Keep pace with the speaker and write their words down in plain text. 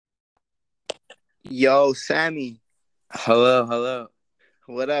Yo, Sammy. Hello, hello.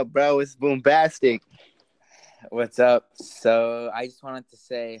 What up, bro? It's Boombastic. What's up? So, I just wanted to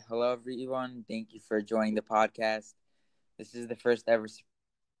say hello, everyone. Thank you for joining the podcast. This is the first ever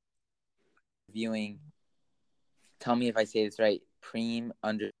viewing. Tell me if I say this right. Preem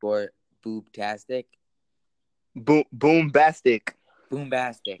underscore boobtastic. Boombastic.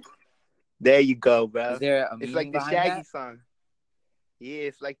 Boombastic. There you go, Is bro. there a It's like meaning the behind Shaggy that? song. Yeah,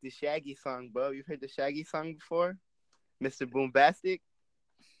 it's like the Shaggy song, bro. You've heard the Shaggy song before? Mr. Boombastic?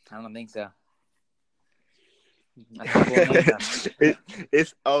 I don't think so. That's a cool name, though. it,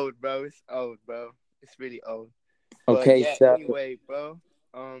 it's old, bro. It's old, bro. It's really old. But Okay, yeah, so anyway, bro.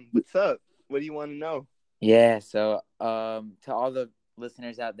 What's up? What do you want to know? yeah, to all the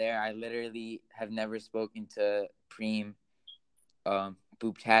listeners out there, I literally have never spoken to Preem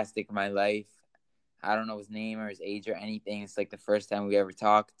boobtastic in my life. I don't know his name or his age or anything. It's like the first time we ever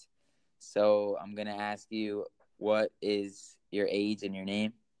talked. So I'm gonna ask you, what is your age and your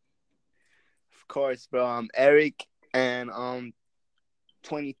name? Of course, bro. I'm Eric, and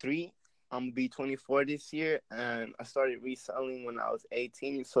 23. I'm gonna be 24 this year, and I started reselling when I was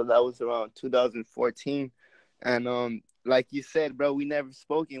 18, so that was around 2014. And like you said, bro, we never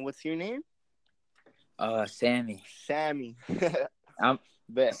spoken. What's your name? Sammy. Sammy. I'm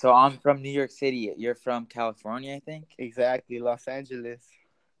Bet. so I'm from New York City. You're from California, I think. Exactly, Los Angeles.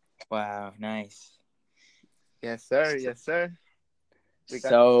 Wow, nice. Yes, sir. Yes, sir. We got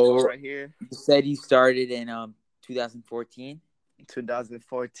the store So right here. you said you started in 2014.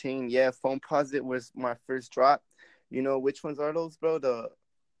 2014. Yeah, Phone Posit was my first drop. You know which ones are those, bro? The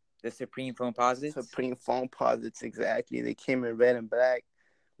The Supreme Phone Posits. Supreme Phone Posits, exactly. They came in red and black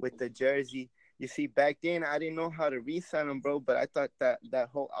with the jersey. You see, back then I didn't know how to resell them, bro. But I thought that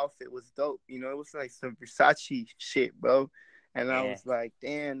whole outfit was dope. You know, it was like some Versace shit, bro. And I Yeah. was like,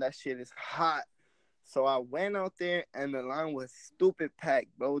 damn, that shit is hot. So I went out there, and the line was stupid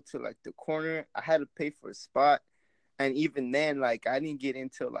packed, bro. To like the corner, I had to pay for a spot, and even then, like I didn't get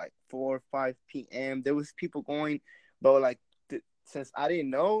until like 4 or 5 p.m. There was people going, bro. Like since I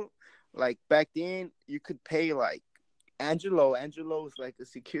didn't know, like back then, you could pay like Angelo. Angelo was like a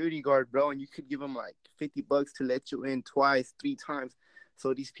security guard, bro, and you could give him like $50 to let you in twice, 3 times.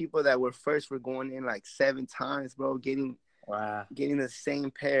 So these people that were first were going in like 7 times, bro, Wow. getting the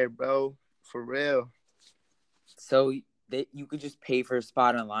same pair, bro, for real. So you could just pay for a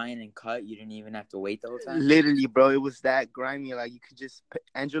spot online and cut. You didn't even have to wait the whole time. Literally, bro, it was that grimy. Like you could just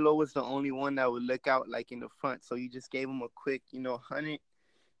Angelo was the only one that would look out like in the front. So you just gave him a quick, 100.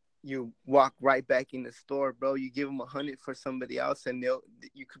 You walk right back in the store, bro. You give them 100 for somebody else, and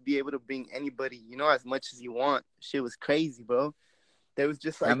you could be able to bring anybody, as much as you want. Shit was crazy, bro. There was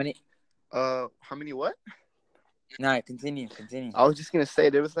just How like, many? how many what? No, continue. I was just gonna say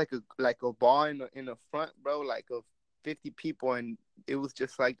there was like a bar in the front, bro, like of 50 people, and it was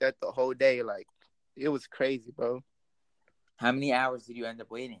just like that the whole day. Like it was crazy, bro. How many hours did you end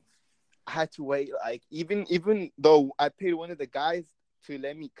up waiting? I had to wait, like even though I paid one of the guys to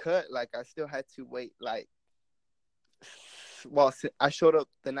let me cut, like I still had to wait, like, well, I showed up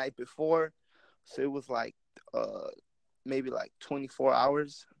the night before, so it was like maybe like 24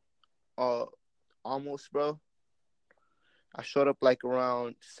 hours, uh, almost, bro. I showed up like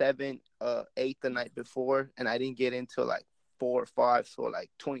around 7, 8 the night before, and I didn't get until like 4 or 5, so like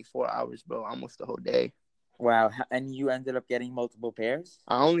 24 hours, bro, almost the whole day. Wow, and you ended up getting multiple pairs?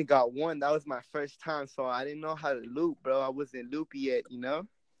 I only got one. That was my first time, so I didn't know how to loop, bro. I wasn't loopy yet.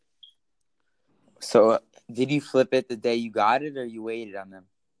 So, did you flip it the day you got it or you waited on them?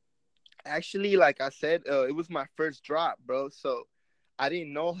 Actually, like I said, it was my first drop, bro. So I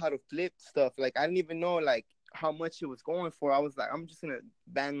didn't know how to flip stuff. Like I didn't even know like how much it was going for. I was like, I'm just gonna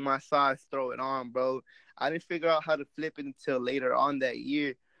bang my size, throw it on, bro. I didn't figure out how to flip it until later on that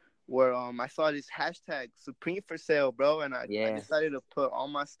year, where I saw this hashtag Supreme for sale, bro, and I Yeah. decided to put all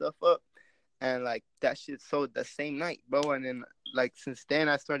my stuff up, and like that shit sold the same night, bro. And then like since then,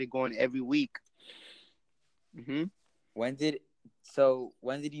 I started going every week. hmm When did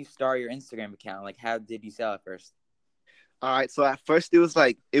when did you start your Instagram account? Like, how did you sell it first? All right, so at first it was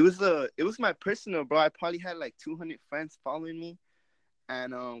like it was my personal, bro. I probably had like 200 friends following me,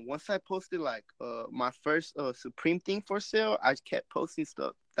 and once I posted like my first Supreme thing for sale, I kept posting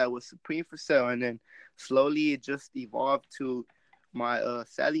stuff that was Supreme for sale, and then slowly it just evolved to my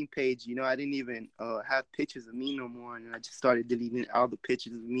selling page. I didn't even have pictures of me no more, and I just started deleting all the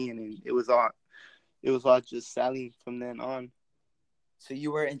pictures of me, and then it was all just selling from then on. So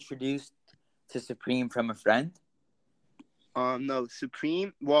you were introduced to Supreme from a friend? No,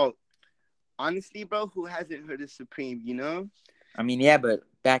 Supreme. Well, honestly, bro, who hasn't heard of Supreme? I mean, yeah, but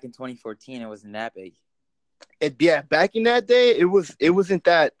back in 2014, it wasn't that big. Yeah, back in that day, it wasn't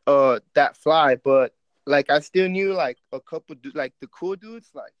that fly, but like I still knew like a couple like the cool dudes,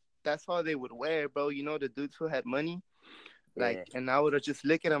 like that's all they would wear, bro. You know, the dudes who had money, like, Yeah. and I would have just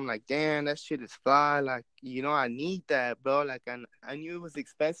look at them like, damn, that shit is fly. Like, you know, I need that, bro. Like, I knew it was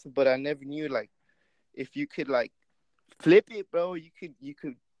expensive, but I never knew like if you could like flip it, bro. You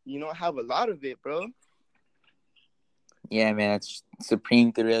could have a lot of it, bro. Yeah, man, it's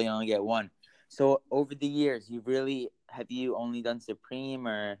Supreme could really only get one. So over the years, have you only done Supreme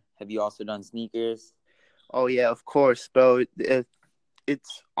or have you also done sneakers? Oh yeah, of course, bro.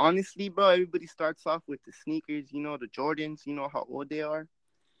 It's honestly, bro. Everybody starts off with the sneakers, you know, the Jordans. You know how old they are.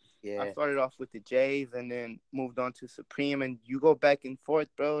 I Yeah. started off with the J's and then moved on to Supreme, and you go back and forth,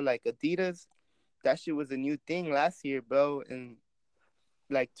 bro. Like Adidas, that shit was a new thing last year, bro. And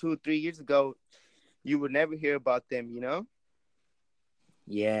like 2 or 3 years ago, you would never hear about them, you know?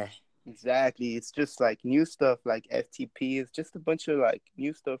 Yeah. Exactly. It's just like new stuff like FTP. It's just a bunch of like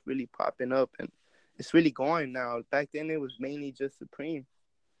new stuff really popping up, and it's really going now. Back then, it was mainly just Supreme.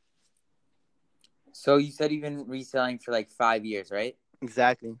 So you said you've been reselling for like 5 years, right?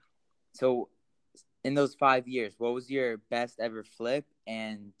 Exactly. So in those 5 years, what was your best ever flip?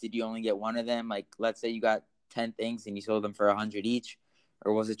 And did you only get one of them? Like, let's say you got 10 things and you sold them for 100 each,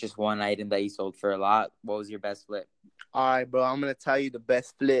 or was it just one item that you sold for a lot? What was your best flip? All right, bro. I'm gonna tell you the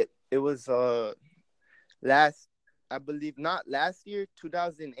best flip. It was last, I believe not last year,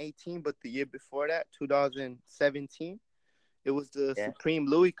 2018, but the year before that, 2017. It was the Yeah. Supreme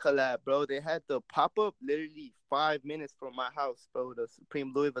Louis collab, bro. They had the pop up literally 5 minutes from my house, bro. The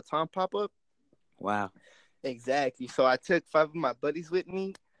Supreme Louis Vuitton pop up. Wow. Exactly. So I took five of my buddies with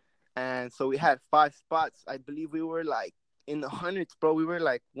me, and so we had five spots. I believe we were like in the hundreds, bro. We were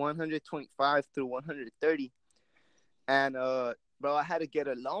like 125 through 130, and bro, I had to get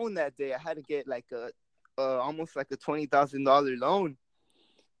a loan that day. I had to get like a almost like a $20,000 loan,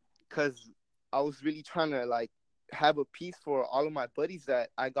 because I was really trying to like have a piece for all of my buddies that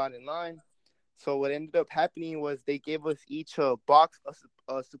I got in line. So what ended up happening was they gave us each a box,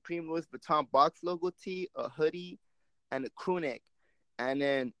 a Supreme Louis Vuitton box logo tee, a hoodie, and a crew neck. And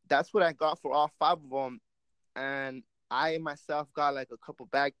then that's what I got for all five of them. And I myself got like a couple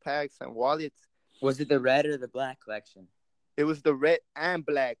backpacks and wallets. Was it the red or the black collection? It was the red and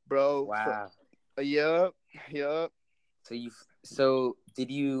black, bro. So, Wow. yup, yup. So did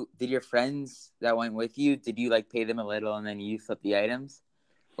your friends that went with you, did you like pay them a little and then you flip the items?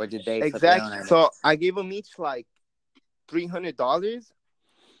 Or did they flip their own Exactly. items? So I gave them each like $300.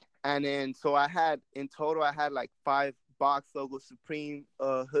 And then so I had in total I had like five box logo Supreme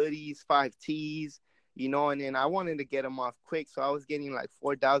hoodies, five tees, you know, and then I wanted to get them off quick, so I was getting like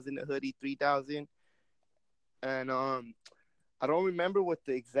 4,000 a hoodie, 3,000, and I don't remember what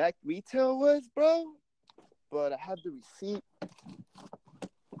the exact retail was, bro, but I have the receipt.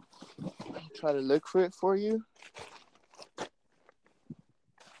 Try to look for it for you.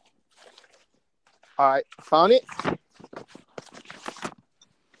 All right, found it.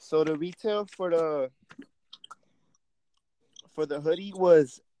 So the retail for the hoodie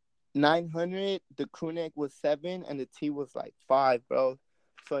was 900. The crew neck was 7, and the tee was like 5, bro.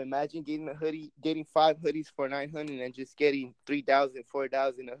 So imagine getting 5 hoodies for 900, and just getting 3,000,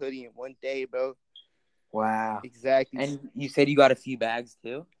 4,000 a hoodie in one day, bro. Wow. Exactly. And you said you got a few bags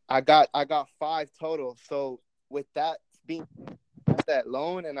too? I got 5 total. So with that being that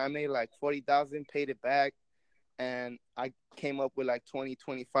loan, and I made like 40,000, paid it back, and I came up with like 20,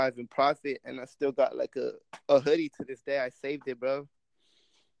 25 in profit, and I still got like a hoodie to this day. I saved it, bro.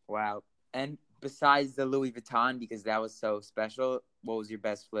 Wow. And besides the Louis Vuitton, because that was so special, what was your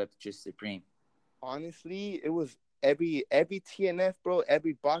best flip? Just Supreme. Honestly, it was every TNF, bro.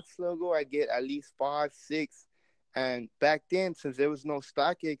 Every box logo, I get at least 5, 6. And back then, since there was no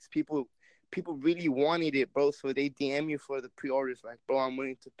StockX, people really wanted it, bro. So they DM you for the pre-orders, like, bro, I'm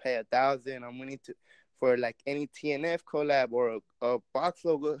willing to pay 1,000. I'm willing to for like any TNF collab or a box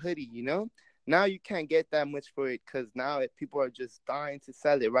logo hoodie, you know. Now you can't get that much for it, because now people are just dying to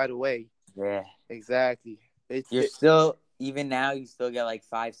sell it right away. Yeah. Exactly. Even now, you still get like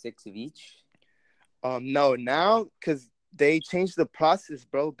 5, 6 of each? No, now, because they changed the process,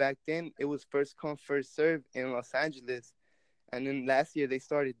 bro. Back then, it was first come, first serve in Los Angeles. And then last year, they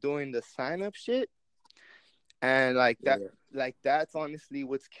started doing the sign-up shit. And that's honestly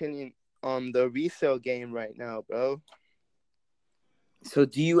what's killing the resale game right now, bro. So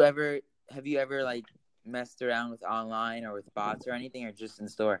have you ever like messed around with online or with bots or anything, or just in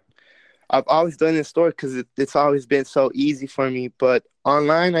store? I've always done in store because it's always been so easy for me. But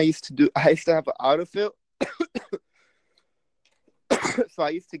online, I used to have an autofill. So I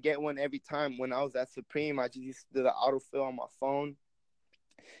used to get one every time when I was at Supreme. I just used to do the autofill on my phone.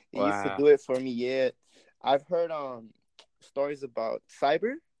 It used to Wow. do it for me. Yeah, I've heard stories about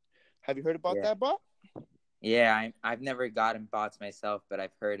Cyber. Have you heard about Yeah. that bot? Yeah, I've never gotten bots myself, but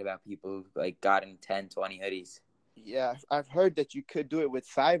I've heard about people who've like gotten 10, 20 hoodies. Yeah, I've heard that you could do it with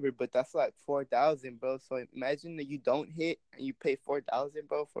Cyber, but that's like 4,000, bro. So imagine that you don't hit and you pay 4,000,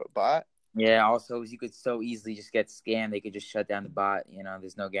 bro, for a bot. Yeah, also you could so easily just get scammed. They could just shut down the bot.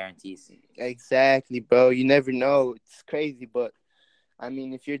 There's no guarantees. Exactly, bro. You never know. It's crazy, but I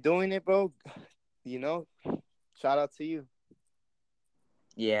mean, if you're doing it, bro, you know, shout out to you.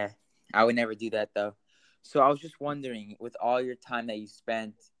 Yeah, I would never do that though. So I was just wondering, with all your time that you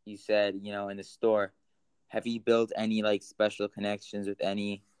spent, you said, in the store, have you built any like special connections with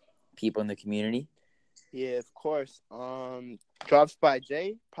any people in the community? Yeah, of course. Drops by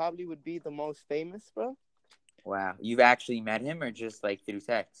Jay probably would be the most famous, bro. Wow. You've actually met him or just like through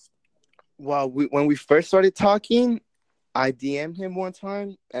text? Well, when we first started talking, I DM'd him one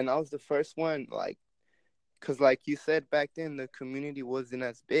time, and I was the first one, like, cause like you said back then, the community wasn't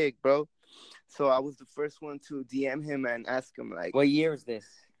as big, bro. So I was the first one to DM him and ask him, like, What year was this?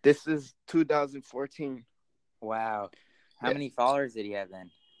 this is 2014. Wow. How Yeah, many followers did he have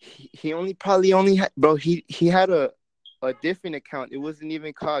then? he only had, bro. He had a different account. It wasn't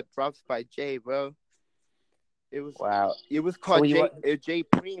even called Drops by Jay, bro. It was Wow. it was So called J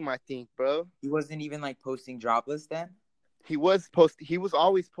Preem, I think, bro. he wasn't even like posting drop lists then? He was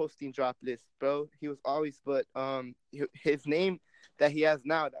always posting drop lists, bro. He was always, but his name that he has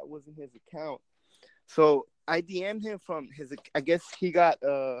now, that wasn't his account. So I DM'd him from his, I guess he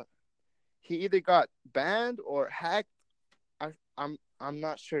either got banned or hacked. I'm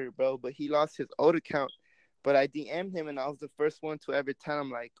not sure, bro, but he lost his old account. But I DM'd him and I was the first one to ever tell him,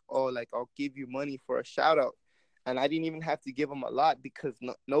 like, oh, like, I'll give you money for a shout out. And I didn't even have to give him a lot because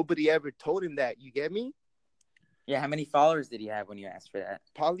nobody ever told him that. You get me? Yeah, how many followers did he have when you asked for that?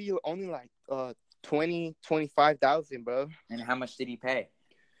 Probably only like 25,000, bro. And how much did he pay?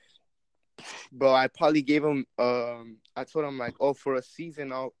 Bro, I probably gave him I told him, like, oh, for a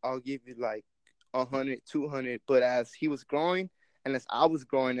season I'll give you like 100, 200. But as he was growing and as I was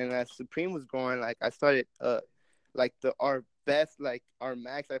growing and as Supreme was growing, like, I started like our best, like our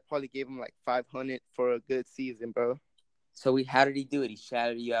max, I probably gave him like 500 for a good season, bro. So how did he do it? He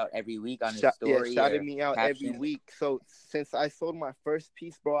shouted you out every week on his Yeah, story shouted or me out every captions? week. So since I sold my first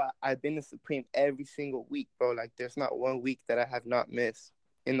piece, bro, I've been to Supreme every single week, bro. Like, there's not one week that I have not missed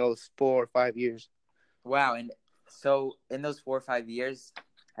in those 4 or 5 years. Wow. And so in those 4 or 5 years,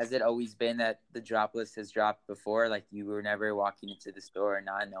 has it always been that the drop list has dropped before? Like you were never walking into the store and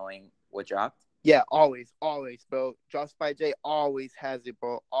not knowing what dropped? Yeah, always, bro. Drops by Jay always has it,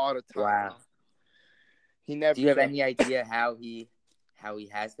 bro, all the time, Wow. bro. He never Do you have fails. any idea how he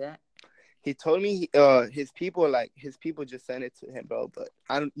has that? He told me his people just sent it to him, bro. But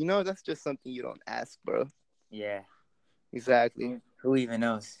I don't, that's just something you don't ask, bro. Yeah. Exactly. Who even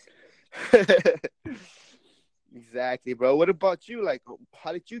knows? Exactly, bro. What about you? Like,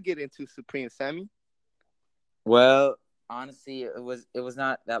 how did you get into Supreme, Sammy? Well, honestly, it was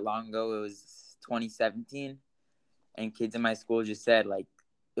not that long ago. It was 2017, and kids in my school just said like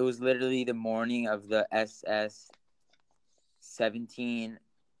it was literally the morning of the SS 17.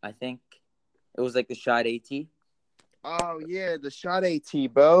 I think it was like the shot AT. Oh yeah, the shot AT,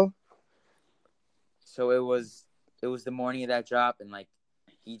 bro. So it was the morning of that drop, and like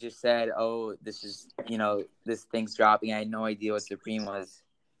he just said, "Oh, this is this thing's dropping." I had no idea what Supreme was,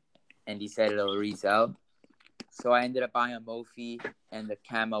 and he said it'll resell. So I ended up buying a Mophie and the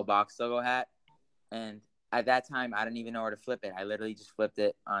camo box logo hat. And at that time, I didn't even know where to flip it. I literally just flipped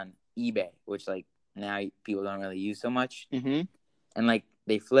it on eBay, which like now people don't really use so much. Mm-hmm. And like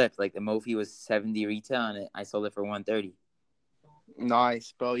they flipped. Like the Mophie was 70 retail, and I sold it for 130.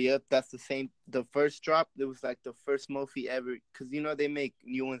 Nice, bro. Yep, that's the same. The first drop, it was like the first Mophie ever, because they make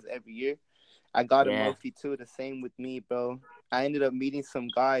new ones every year. I got a Yeah. Mophie too. The same with me, bro. I ended up meeting some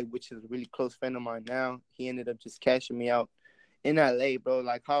guy, which is a really close friend of mine now. He ended up just cashing me out in LA, bro.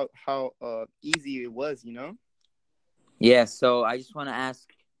 Like how easy it was, Yeah. So I just want to ask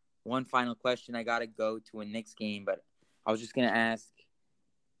one final question. I gotta go to a Knicks game, but I was just gonna ask.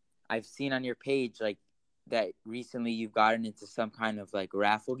 I've seen on your page like that recently you've gotten into some kind of like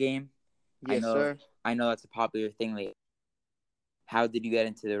raffle game. Yes, sir. I know that's a popular thing lately. How did you get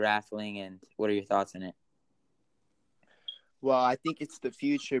into the raffling, and what are your thoughts on it? Well, I think it's the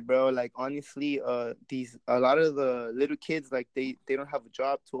future, bro. Like, honestly, a lot of the little kids, like, they don't have a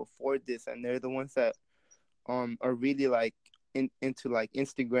job to afford this, and they're the ones that are really like into like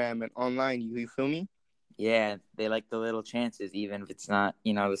Instagram and online. You feel me? Yeah, they like the little chances, even if it's not,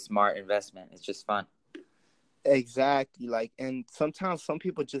 the smart investment. It's just fun. Exactly. Like, and sometimes some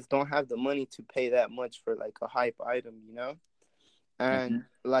people just don't have the money to pay that much for like a hype item, you know? Hmm. And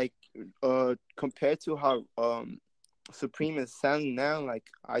like, compared to how Supreme is selling now, like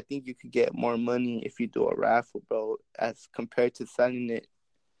I think you could get more money if you do a raffle, bro, as compared to selling it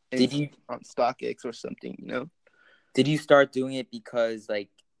in Did you on StockX or something, you know? did you start doing it because like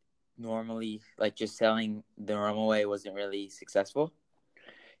normally like just selling the normal way wasn't really successful?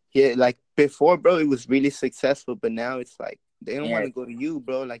 Yeah, like before, bro, it was really successful, but now it's like they don't want Yeah, to go to you,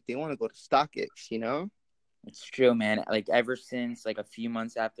 bro. Like they want to go to StockX, you know? it's true, man. Like ever since like a few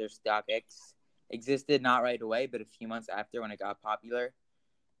months after StockX existed, not right away, but a few months after when it got popular,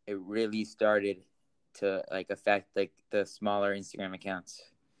 it really started to like affect like the smaller Instagram accounts.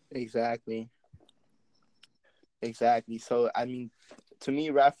 Exactly. Exactly. So I mean, to me,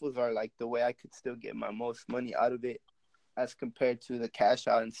 raffles are like the way I could still get my most money out of it as compared to the cash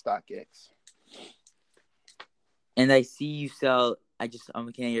out in StockX. And I see you sell. I'm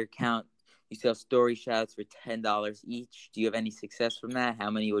looking at your account. You sell story shouts for $10 each. Do you have any success from that? How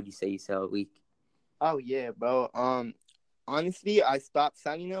many would you say you sell a week? Oh yeah, bro. Honestly, I stopped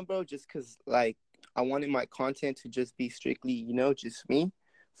signing them, bro, just cause like I wanted my content to just be strictly, just me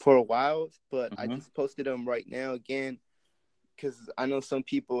for a while. But I Mm-hmm. just posted them right now again, cause I know some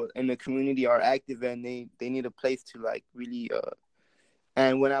people in the community are active and they need a place to like really.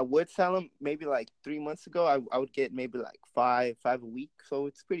 And when I would sell them, maybe like 3 months ago, I would get maybe like five a week. So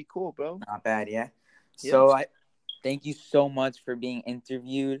it's pretty cool, bro. Not bad, yeah. Yeah. So I thank you so much for being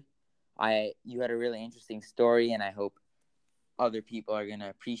interviewed. You had a really interesting story, and I hope other people are gonna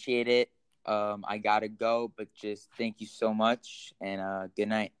appreciate it. I gotta go, but just thank you so much, and good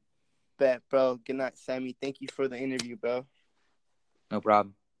night. Bet, bro. Good night, Sammy. Thank you for the interview, bro. No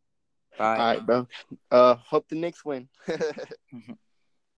problem. Bye. All right, bro. Hope the Knicks win.